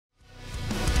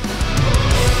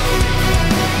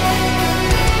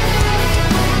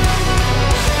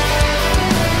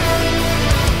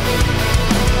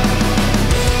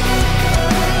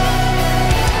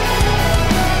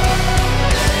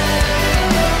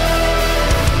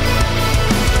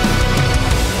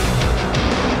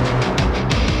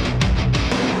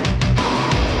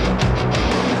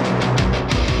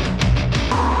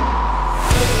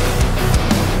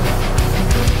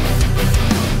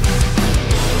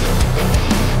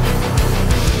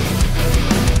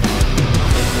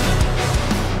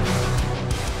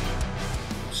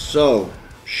So,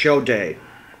 show day.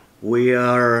 We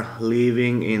are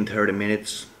leaving in 30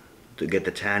 minutes to get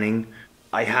the tanning.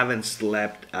 I haven't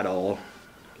slept at all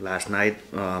last night.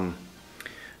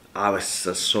 I was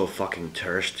just so fucking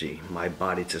thirsty. My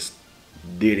body just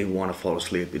didn't want to fall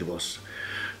asleep. It was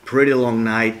pretty long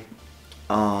night,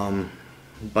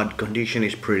 but condition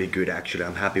is pretty good actually.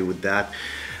 I'm happy with that.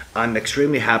 I'm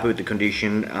extremely happy with the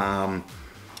condition.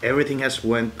 Everything has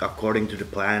went according to the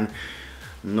plan.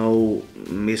 No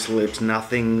mislips,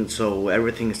 nothing. So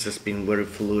everything has just been very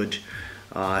fluid.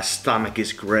 Stomach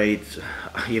is great.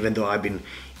 Even though I've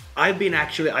been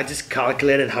actually, I just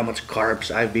calculated how much carbs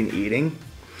I've been eating,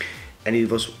 and it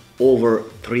was over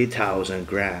 3,000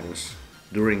 grams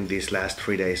during these last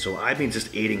 3 days. So I've been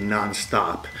just eating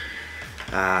non-stop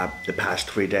the past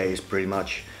 3 days pretty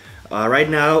much. Right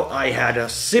now I had a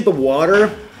sip of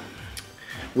water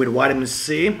with vitamin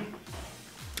C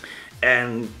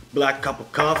and black cup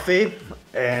of coffee,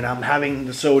 and I'm having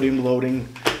the sodium loading.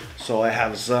 So I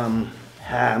have some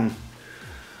ham,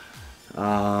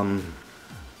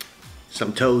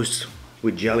 some toast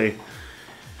with jelly,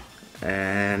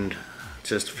 and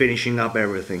just finishing up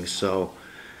everything. So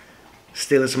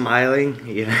still smiling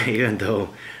even though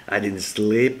I didn't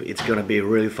sleep. It's gonna be a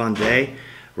really fun day,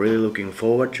 really looking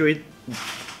forward to it.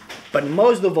 But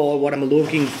most of all, what I'm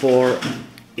looking for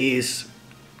is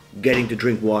getting to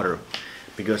drink water,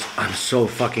 because I'm so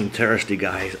fucking thirsty,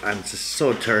 guys. I'm just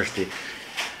so thirsty.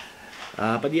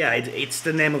 But yeah, it's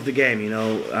the name of the game, you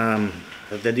know.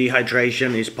 The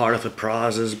dehydration is part of the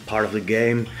process, part of the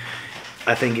game.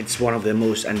 I think it's one of the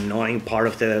most annoying part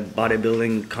of the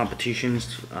bodybuilding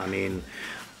competitions. I mean,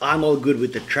 I'm all good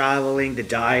with the traveling, the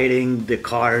dieting, the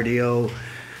cardio,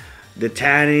 the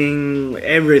tanning,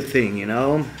 everything, you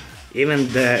know. Even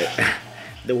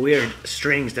the weird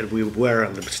strings that we wear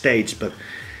on the stage. But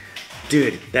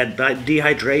dude, that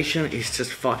dehydration is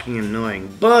just fucking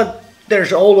annoying. But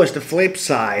there's always the flip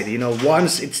side, you know.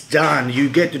 Once it's done, you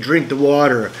get to drink the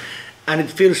water, and it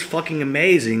feels fucking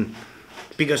amazing,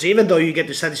 because even though you get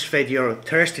to satisfy your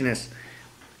thirstiness,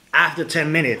 after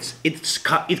 10 minutes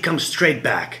it comes straight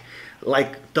back.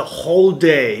 Like the whole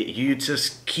day you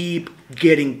just keep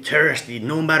getting thirsty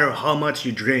no matter how much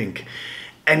you drink,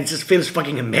 and it just feels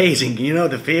fucking amazing. You know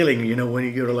the feeling, you know,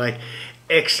 when you're like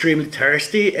extremely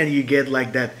thirsty and you get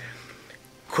like that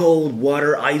cold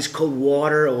water, ice cold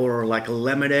water, or like a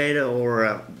lemonade or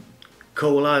a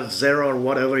cola zero or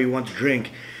whatever you want to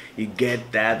drink. You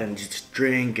get that and just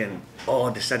drink, and oh,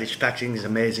 the satisfaction is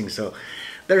amazing. So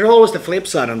there's always the flip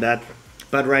side on that.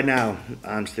 But right now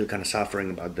I'm still kind of suffering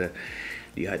about the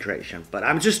dehydration. But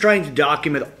I'm just trying to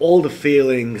document all the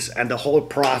feelings and the whole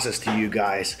process to you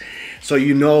guys, so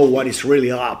you know what is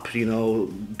really up, you know,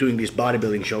 doing these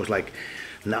bodybuilding shows, like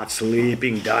not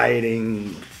sleeping, dieting,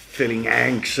 feeling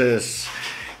anxious,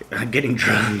 getting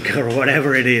drunk, or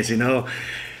whatever it is, you know.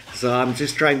 So I'm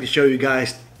just trying to show you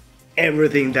guys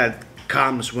everything that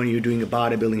comes when you're doing a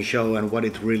bodybuilding show and what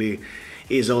it really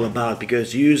is all about.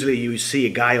 Because usually you see a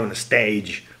guy on the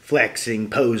stage flexing,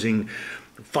 posing,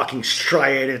 fucking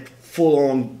striated, full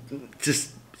on,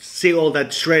 just see all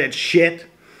that shredded shit,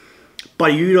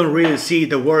 but you don't really see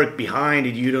the work behind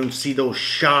it. You don't see those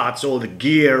shots, all the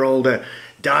gear, all the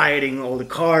dieting, all the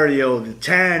cardio, the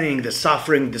tanning, the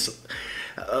suffering,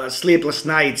 the sleepless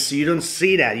nights. You don't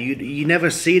see that. You never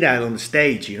see that on the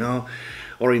stage, you know,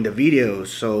 or in the videos.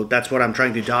 So that's what I'm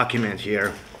trying to document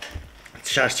here.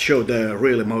 Just show the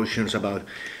real emotions about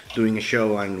doing a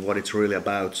show and what it's really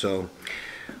about. So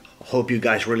hope you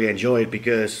guys really enjoy it,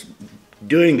 because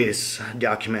doing this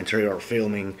documentary or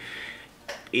filming,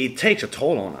 it takes a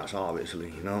toll on us,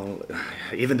 obviously, you know.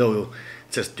 Even though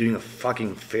just doing a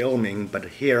fucking filming, but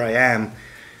here I am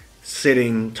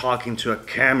sitting talking to a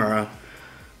camera,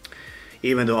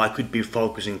 even though I could be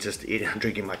focusing, just eating,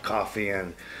 drinking my coffee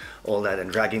and all that,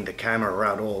 and dragging the camera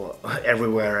around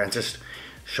everywhere and just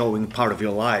showing part of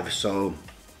your life. So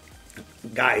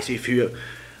guys, if you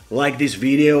like this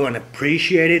video and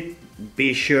appreciate it,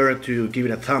 be sure to give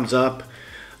it a thumbs up,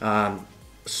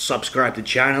 subscribe to the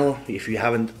channel if you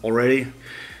haven't already,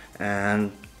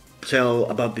 and tell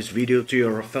about this video to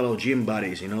your fellow gym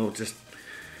buddies, you know. Just,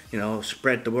 you know,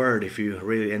 spread the word if you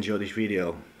really enjoy this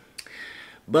video.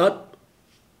 But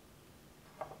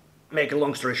make a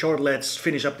long story short, let's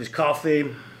finish up this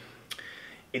coffee,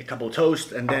 eat a couple of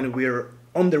toast, and then we're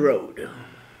on the road.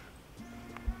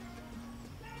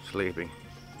 Sleeping.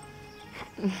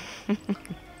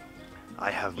 I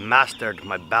have mastered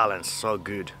my balance so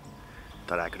good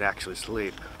that I could actually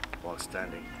sleep while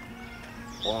standing.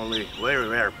 Only very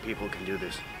rare people can do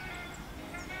this.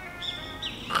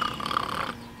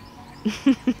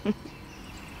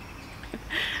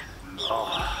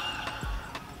 Oh.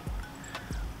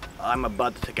 I'm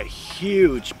about to take a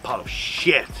huge pot of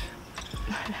shit.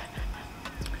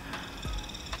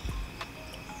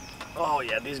 Oh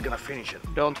yeah, this is gonna finish it.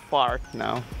 Don't fart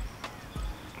now.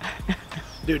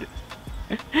 Dude,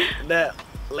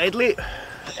 lately,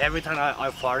 every time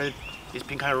I farted, it's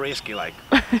been kind of risky. Like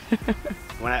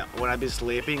when I've been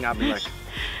sleeping, I've been like,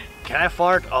 can I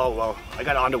fart? Oh well, I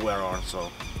got underwear on,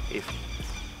 so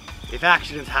if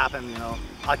accidents happen, you know,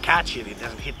 I'll catch it. It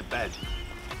doesn't hit the bed.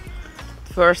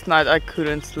 First night I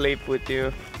couldn't sleep with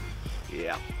you.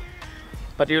 Yeah.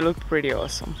 But you looked pretty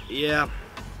awesome. Yeah.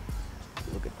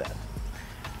 Look at that.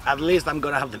 At least I'm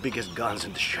gonna have the biggest guns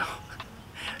in the show.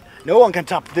 No one can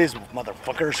top this,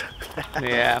 motherfuckers.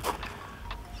 Yeah.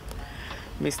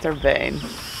 Mr. Vane.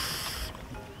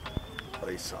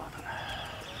 Oi saatana.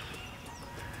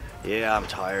 Yeah, I'm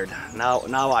tired.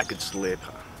 Now I could sleep.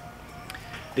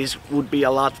 This would be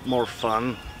a lot more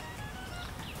fun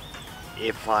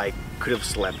if I could have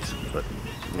slept, but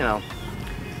you know.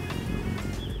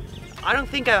 I don't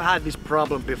think I've had this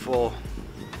problem before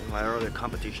in my earlier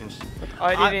competitions. But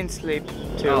I didn't sleep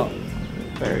too. Oh.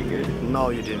 Very good. No,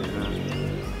 you didn't.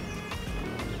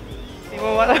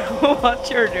 Timo, what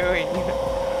you're doing?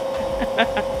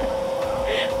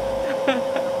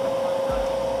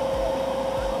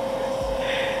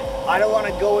 I don't want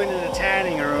to go into the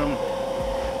tanning room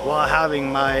while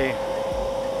having my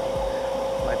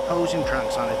posing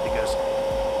trunks on it because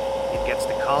it gets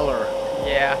the color.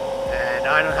 Yeah. And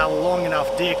I don't have a long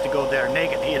enough dick to go there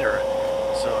naked either.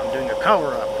 So I'm doing a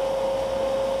cover up.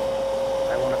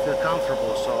 I want to feel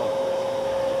comfortable, so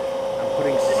I'm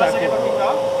putting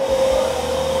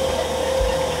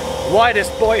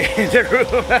whitest boy in the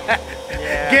room.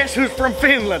 Yeah. Guess who's from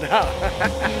Finland, huh?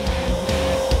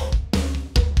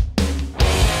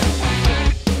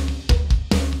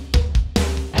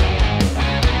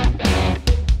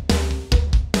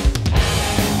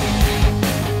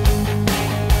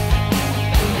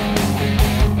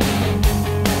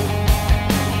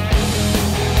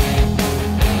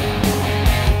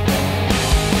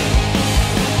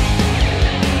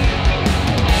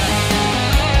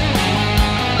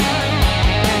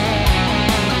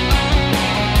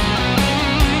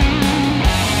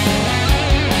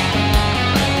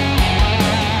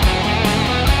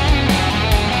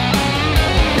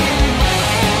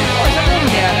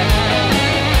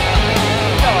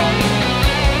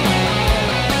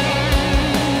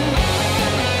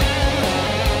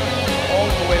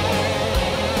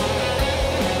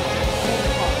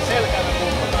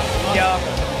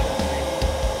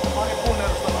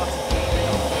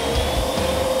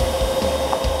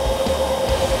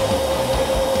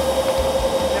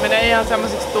 Menee ihan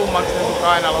semmoisiksi tummaksi ne sun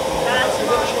kainalot.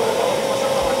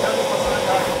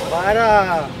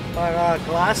 Para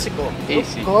clássico.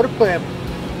 Esse. O corpo é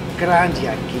grande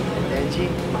aqui, entende?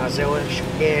 Mas eu acho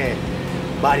que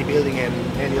bodybuilding é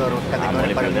melhor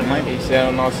categoria para mim. Esse é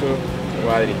o nosso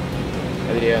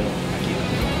Adriano. Aqui.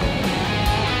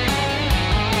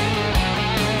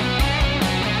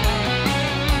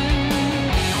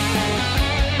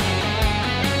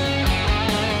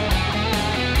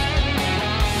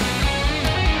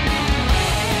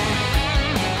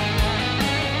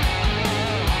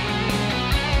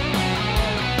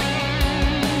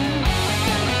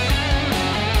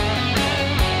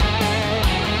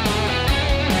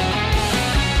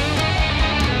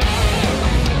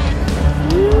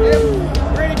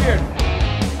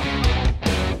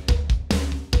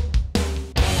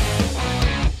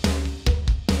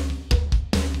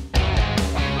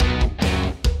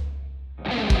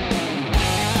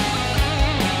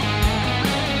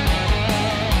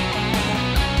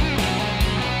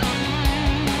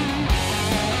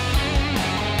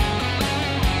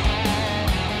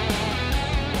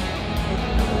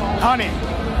 Honey,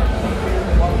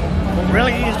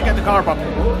 really easy to get the carb up.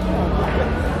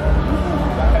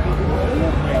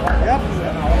 Yep.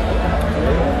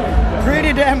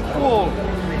 Pretty damn cool.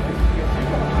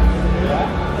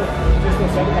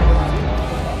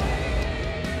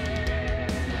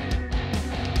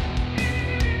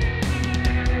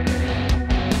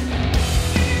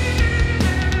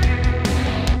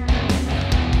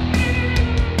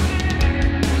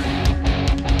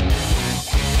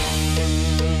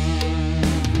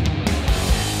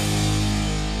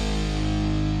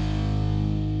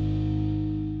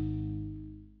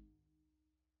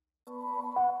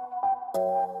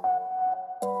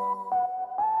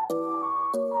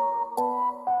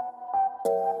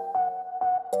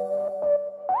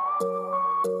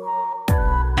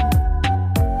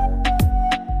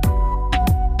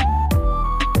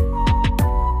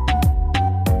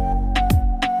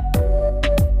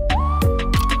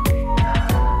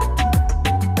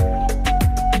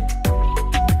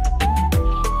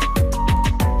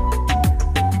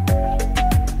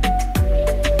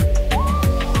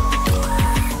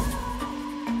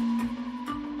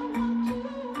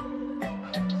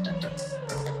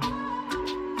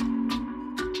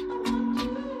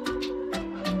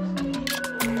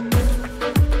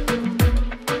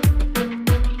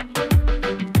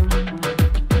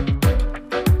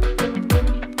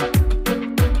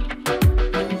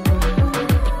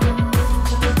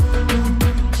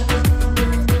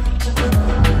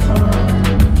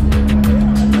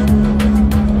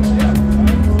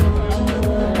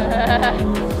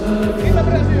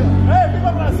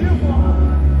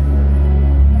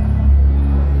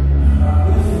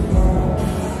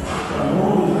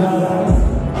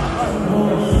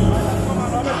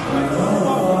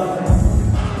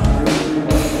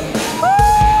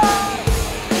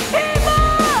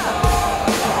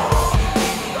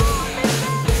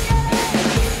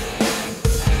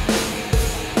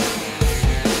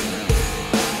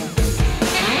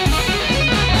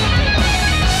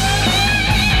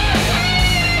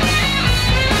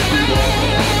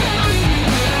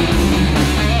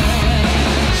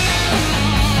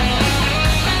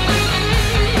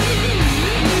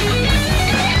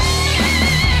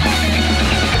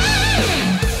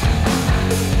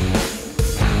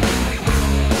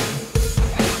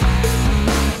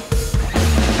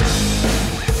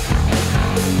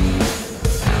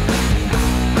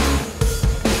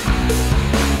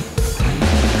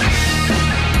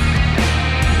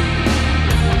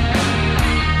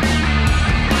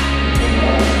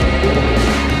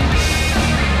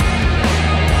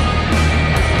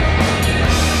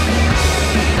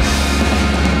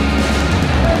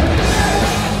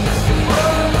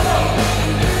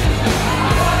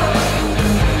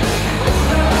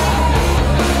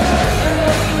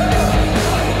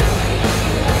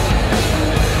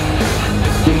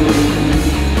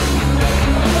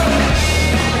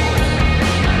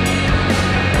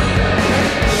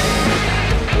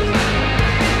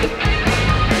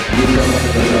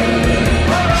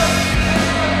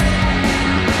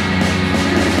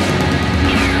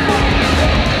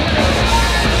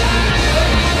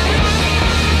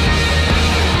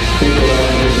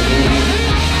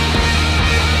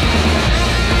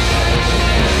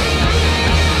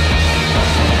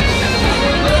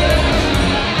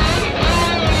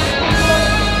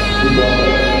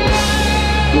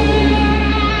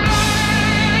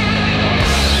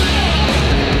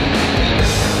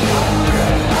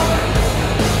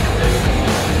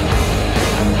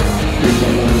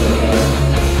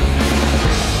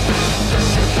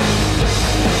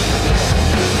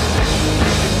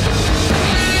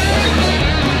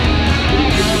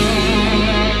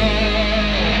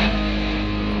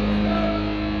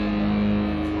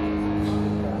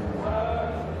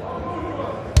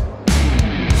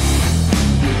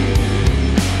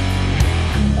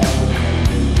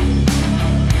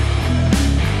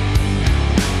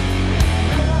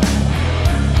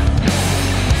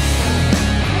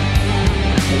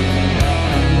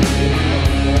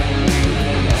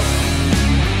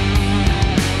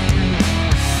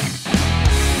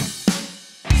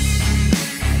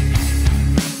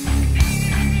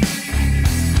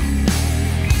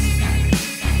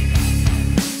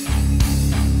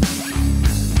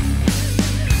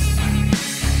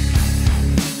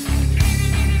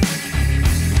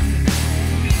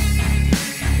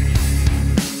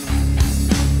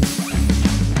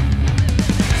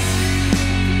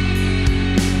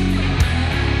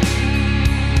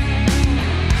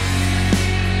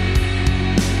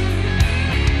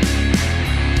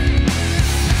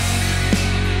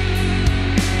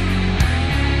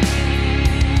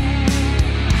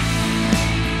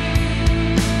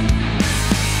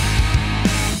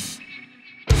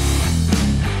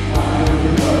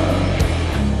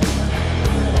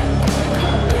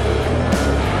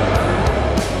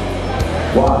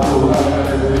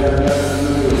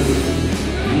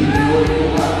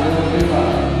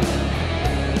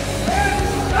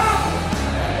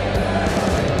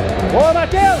 Boa,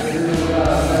 Matheus!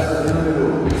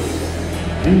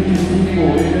 25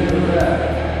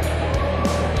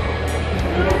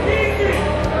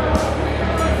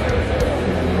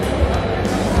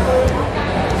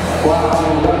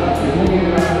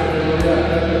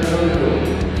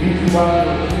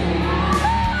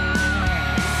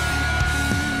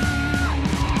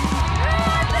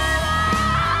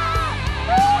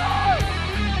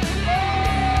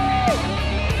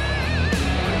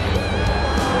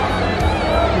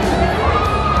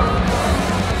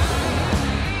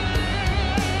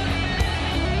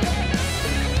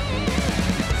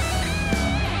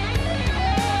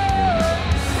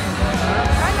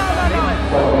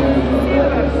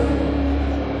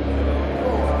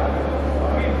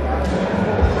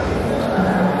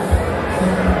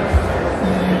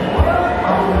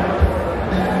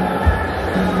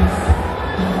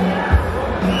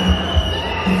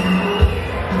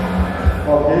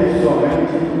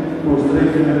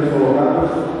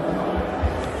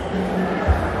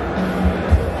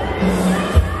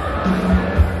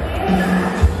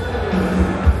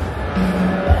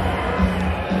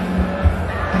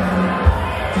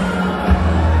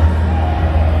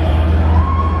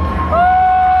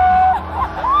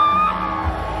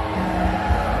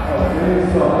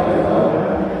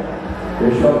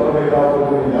 Deixa eu aproveitar a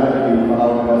oportunidade de falar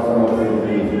um negócio para vocês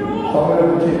aqui. Só um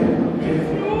minutinho.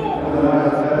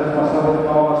 Passar a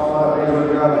botar umas parabéns,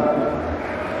 obrigado.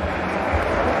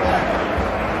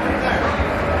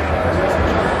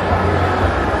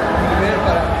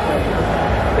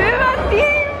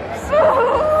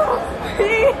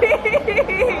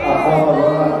 A foto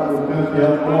agora do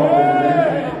campeão com o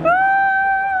presidente.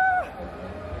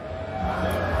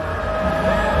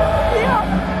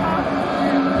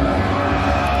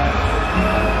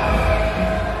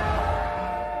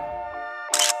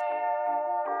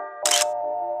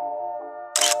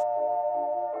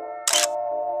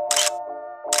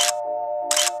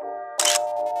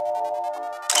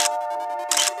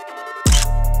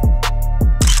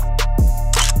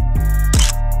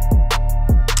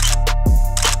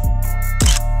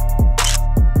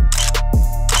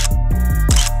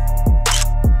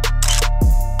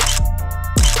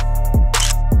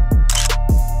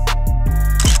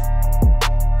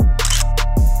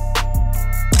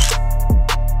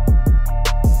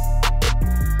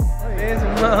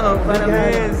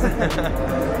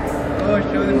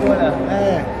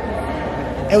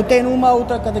 Eu tenho uma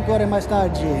outra categoria mais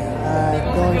tarde.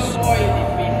 Dois.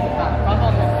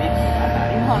 Kato nyt pitää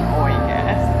ihan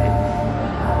oikeesti.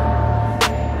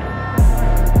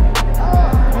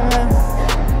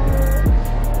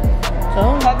 Sä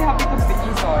oot ihan vitusti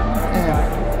iso.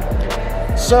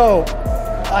 So,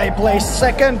 I placed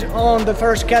second on the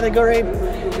first category.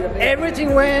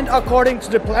 Everything went according to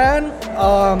the plan.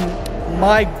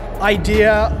 My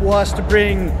idea was to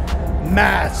bring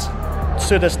mass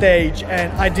to the stage,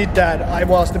 and I did that. I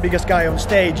was the biggest guy on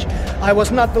stage. I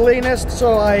was not the leanest,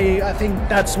 so I think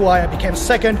that's why I became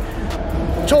second.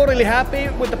 Totally happy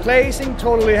with the placing,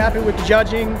 totally happy with the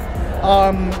judging.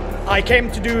 I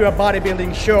came to do a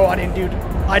bodybuilding show. I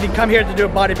didn't come here to do a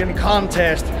bodybuilding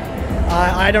contest.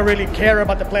 I don't really care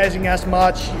about the placing as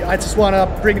much. I just want to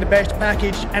bring the best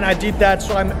package, and I did that,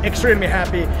 so I'm extremely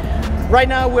happy. Right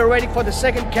now we're waiting for the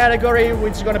second category,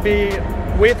 which is going to be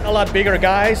with a lot bigger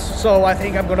guys, so I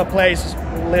think I'm going to place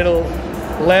a little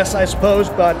less, I suppose,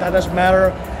 but that doesn't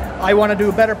matter. I want to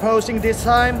do better posing this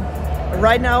time.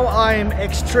 Right now I'm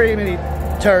extremely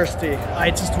thirsty.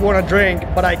 I just want to drink,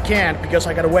 but I can't because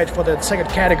I got to wait for the second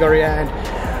category and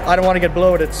I don't want to get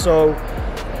bloated. So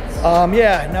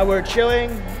yeah, now we're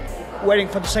chilling, waiting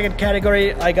for the second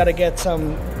category. I got to get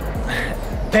some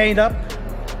paint up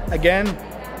again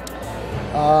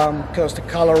because the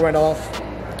color went off.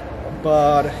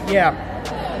 But yeah,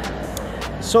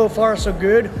 so far so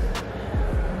good.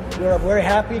 We're very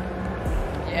happy.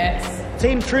 Yes.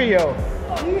 Team Trio.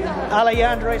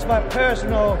 Alejandro is my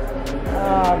personal.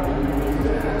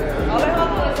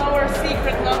 Alejandro is our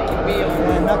secret lucky wheel.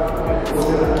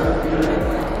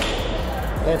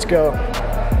 Let's go.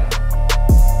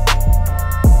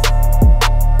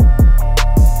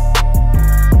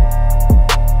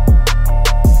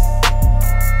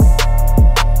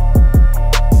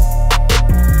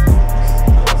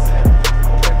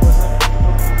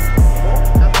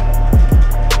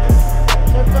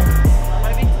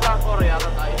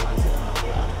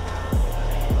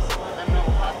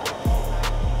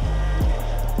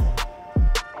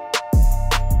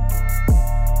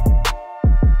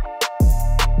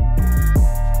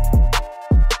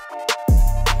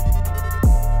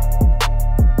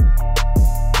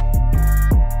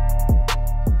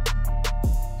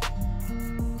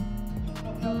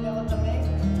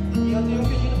 eu tenho um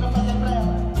pedido pra fazer pra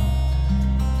ela.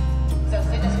 Você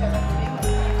aceita se casar comigo?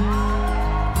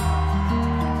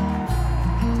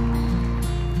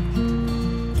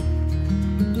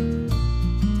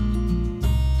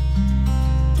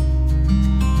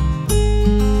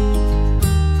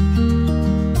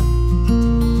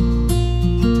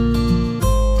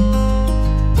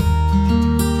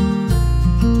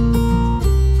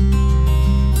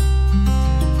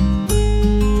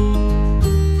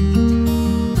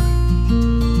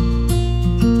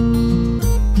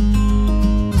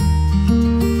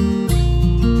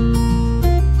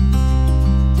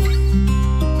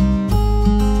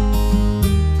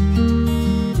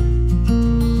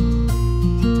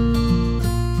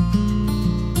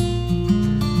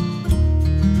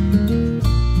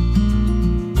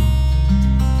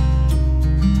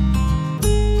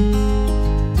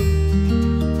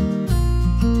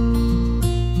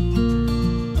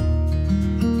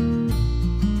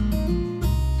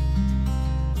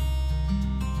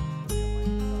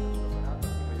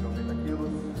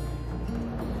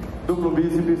 Duplo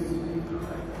bíceps.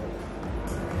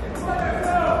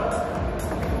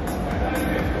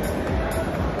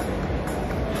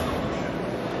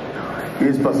 E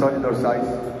expansão de dorsais.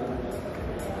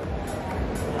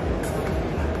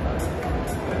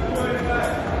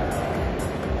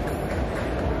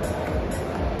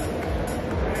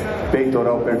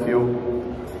 Peitoral perfil.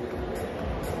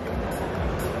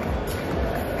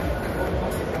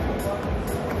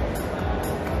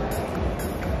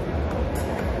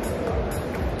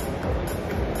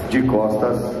 De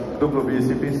costas, duplo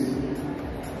bíceps.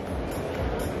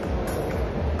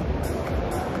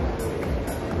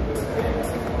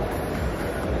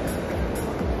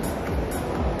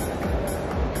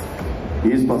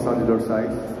 E expansão de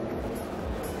dorsais.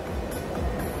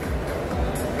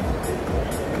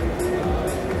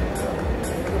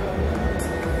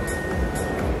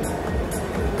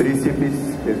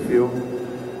 Tríceps, perfil.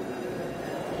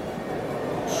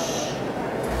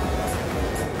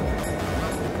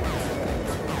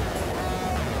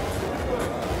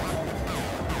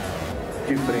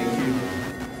 De frente,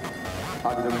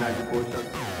 abdominais de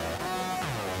coxas.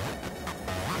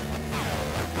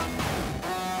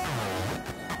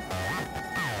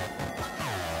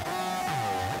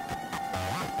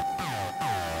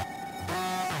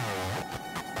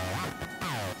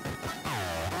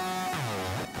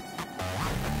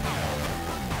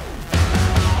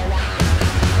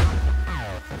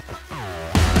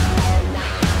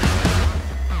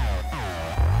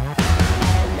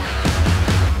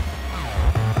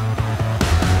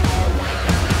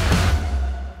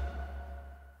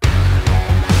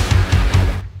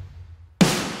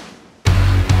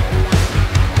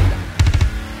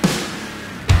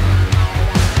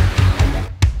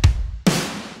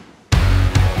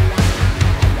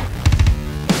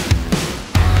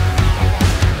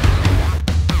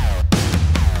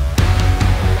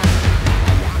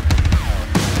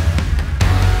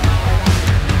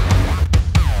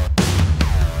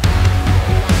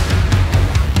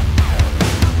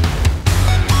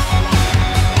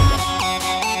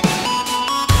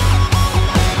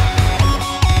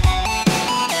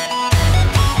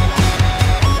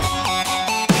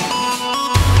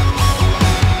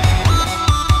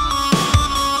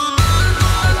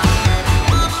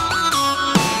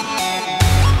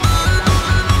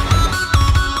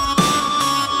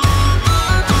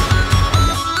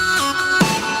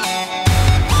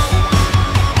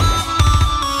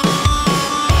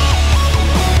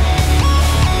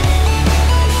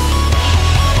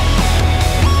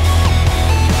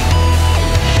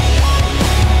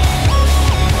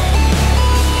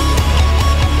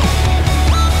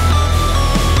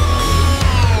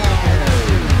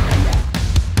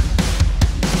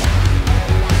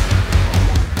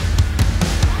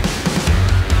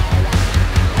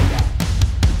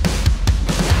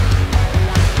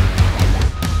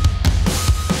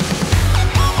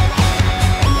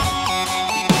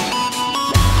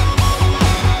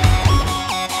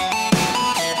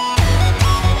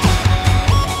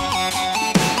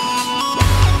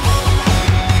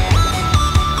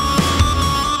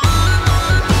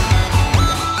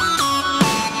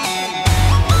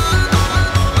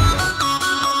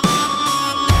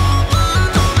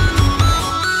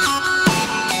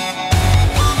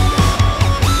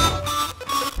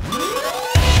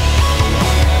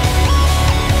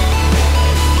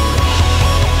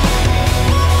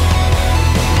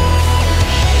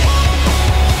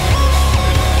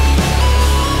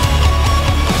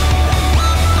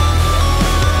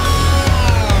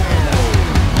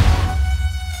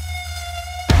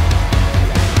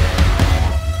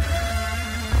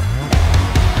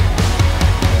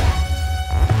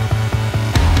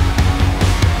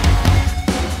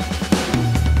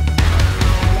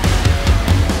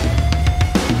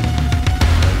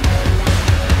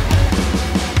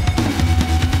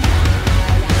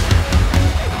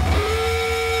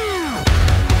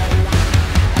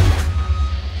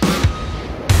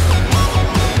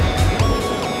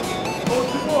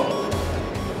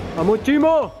 Vamos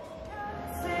Timo!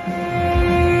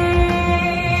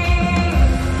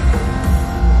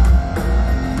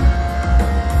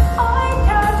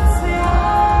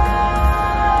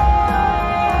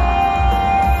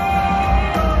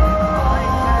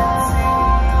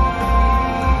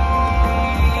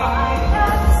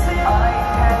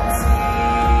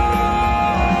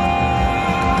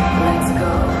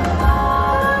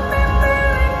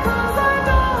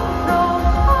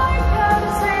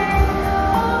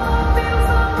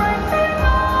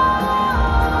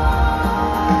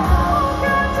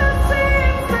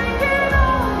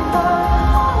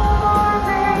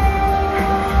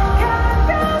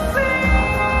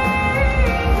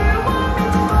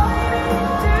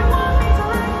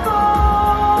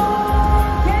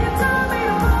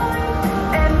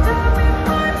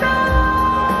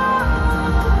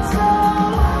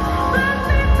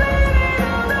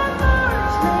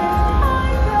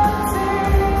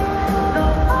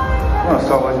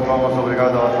 Salva de palmas,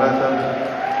 obrigado ao atleta.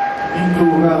 Quinto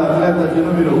lugar, atleta de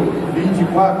número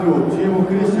 24, Timo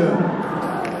Christian.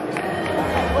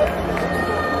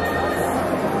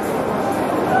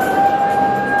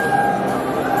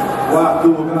 Quarto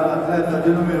lugar, atleta de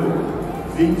número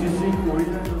 25,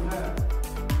 William José.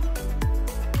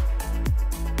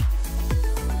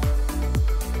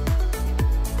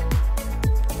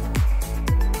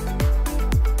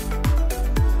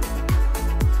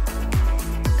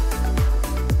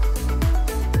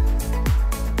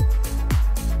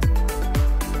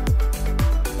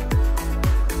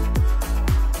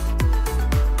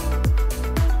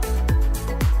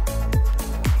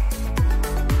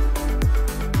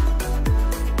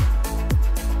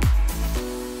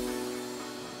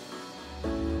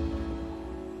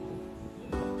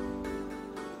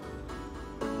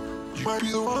 You might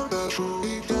be the one that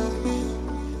truly got me.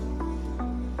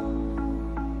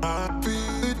 I'd be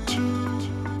it too.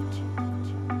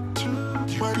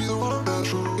 You might be the one that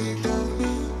truly got me.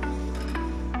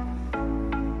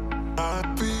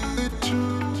 I'd be it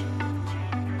too.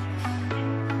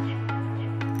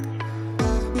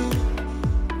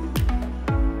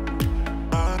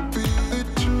 I'd be it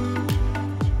too.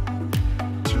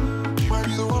 You might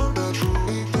be the one that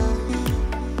truly got me.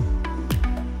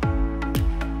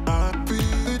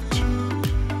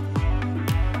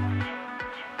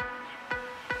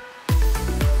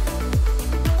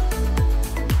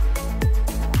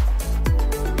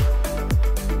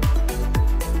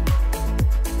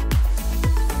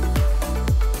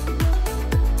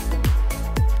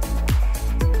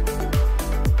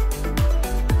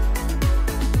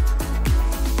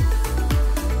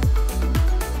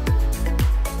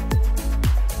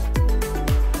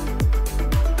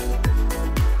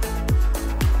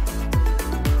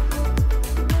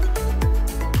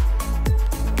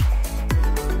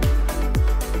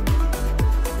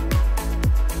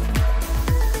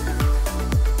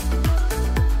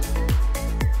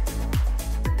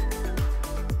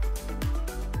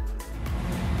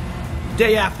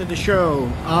 Day after the show.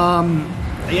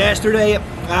 Yesterday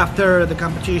after the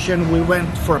competition we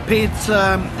went for a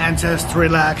pizza and just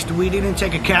relaxed. We didn't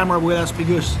take a camera with us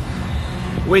because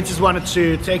we just wanted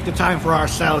to take the time for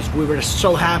ourselves. We were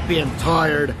so happy and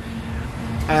tired,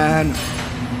 and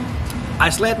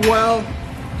I slept well.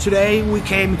 Today we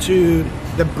came to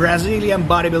the Brazilian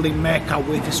bodybuilding mecca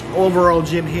with this overall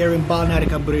gym here in Balneário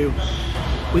Camboriú.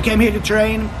 We came here to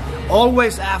train.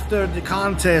 Always after the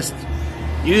contest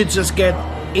you just get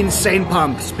insane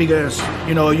pumps because,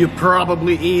 you know, you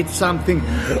probably eat something,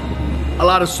 a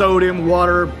lot of sodium,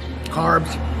 water,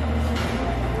 carbs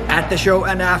at the show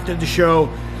and after the show.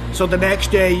 So the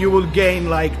next day you will gain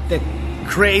like the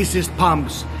craziest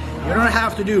pumps. You don't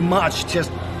have to do much, just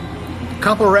a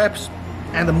couple reps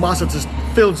and the muscle just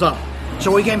fills up. So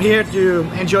we came here to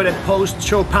enjoy the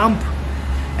post-show pump,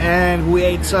 and we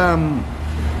ate some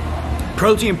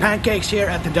protein pancakes here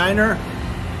at the diner.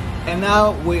 And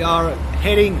now we are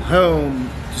heading home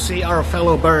to see our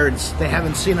fellow birds. They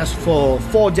haven't seen us for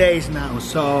 4 days now,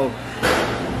 so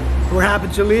we're happy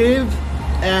to leave,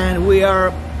 and we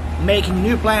are making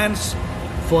new plans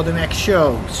for the next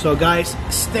show. So guys,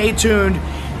 stay tuned.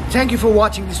 Thank you for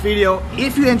watching this video.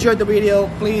 If you enjoyed the video,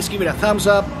 please give it a thumbs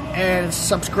up and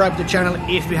subscribe to the channel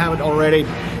if you haven't already.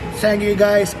 Thank you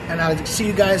guys, and I'll see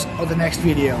you guys on the next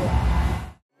video.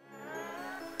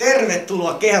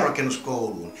 Tervetuloa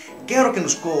Kehonrakennuskouluun.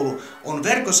 Kehonrakennuskoulu on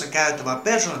verkossa käytävä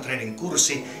personal training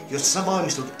kurssi, josta sä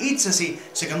valmistut itsesi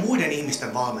sekä muiden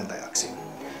ihmisten valmentajaksi.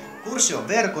 Kurssi on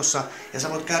verkossa ja sä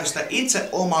voit käydä sitä itse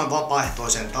omaan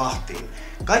vapaaehtoiseen tahtiin.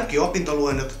 Kaikki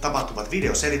opintoluennot tapahtuvat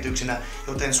videoselityksinä,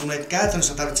 joten sun ei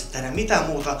käytännössä tarvitse tehdä mitään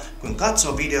muuta kuin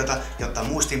katsoa videota ja ottaa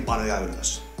muistinpanoja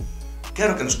ylös.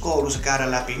 Kehonrakennuskoulussa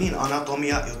käydään läpi niin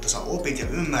anatomia, jotta sä opit ja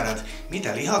ymmärrät,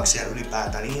 mitä lihaksia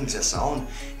ylipäätään ihmisessä on,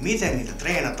 miten niitä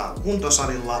treenataan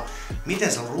kuntosalilla,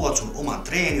 miten sä luot sun oman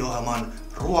treeniohjelman,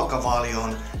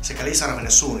 ruokavalion sekä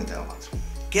lisäravinnesuunnitelmat.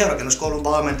 Kehonrakennuskoulun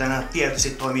valmentajana tietysti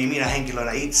toimii minä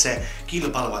henkilönä itse,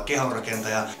 kilpaileva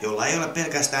kehonrakentaja, jolla ei ole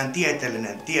pelkästään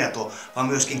tieteellinen tieto, vaan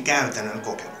myöskin käytännön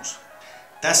kokemus.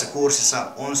 Tässä kurssissa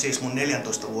on siis mun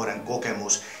 14 vuoden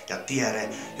kokemus ja tiede,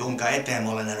 jonka eteen mä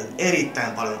olen nähnyt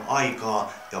erittäin paljon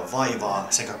aikaa ja vaivaa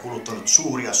sekä kuluttanut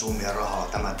suuria summia rahaa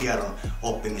tämän tiedon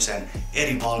oppimisen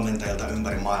eri valmentajilta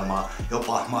ympäri maailmaa,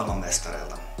 jopa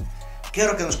maailmanmestareilta.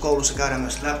 Kehonrakennuskoulussa käydään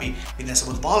myös läpi, miten sä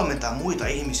voit valmentaa muita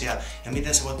ihmisiä ja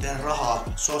miten sä voit tehdä rahaa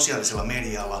sosiaalisella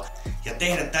medialla ja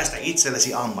tehdä tästä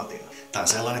itsellesi ammatin. Tämä on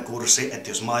sellainen kurssi, että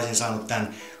jos mä olisin saanut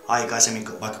tämän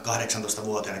aikaisemmin vaikka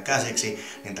 18-vuotiaana käsiksi,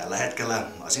 niin tällä hetkellä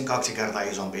mä olisin 2 kertaa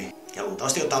isompi ja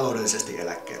luultavasti jo taloudellisesti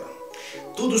eläkkeellä.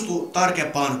 Tutustu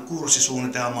tarkempaan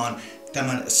kurssisuunnitelmaan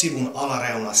tämän sivun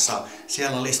alareunassa.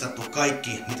 Siellä on listattu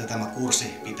kaikki, mitä tämä kurssi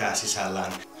pitää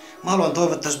sisällään. Mä haluan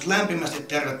toivottaa sut lämpimästi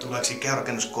tervetulleeksi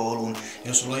Kehonrakennuskouluun.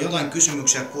 Jos sulla on jotain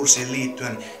kysymyksiä kurssiin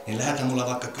liittyen, niin lähetä mulle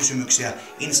vaikka kysymyksiä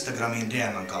Instagramin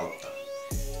DM:n kautta.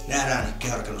 Nähdään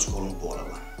Kehonrakennuskoulun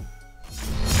puolella.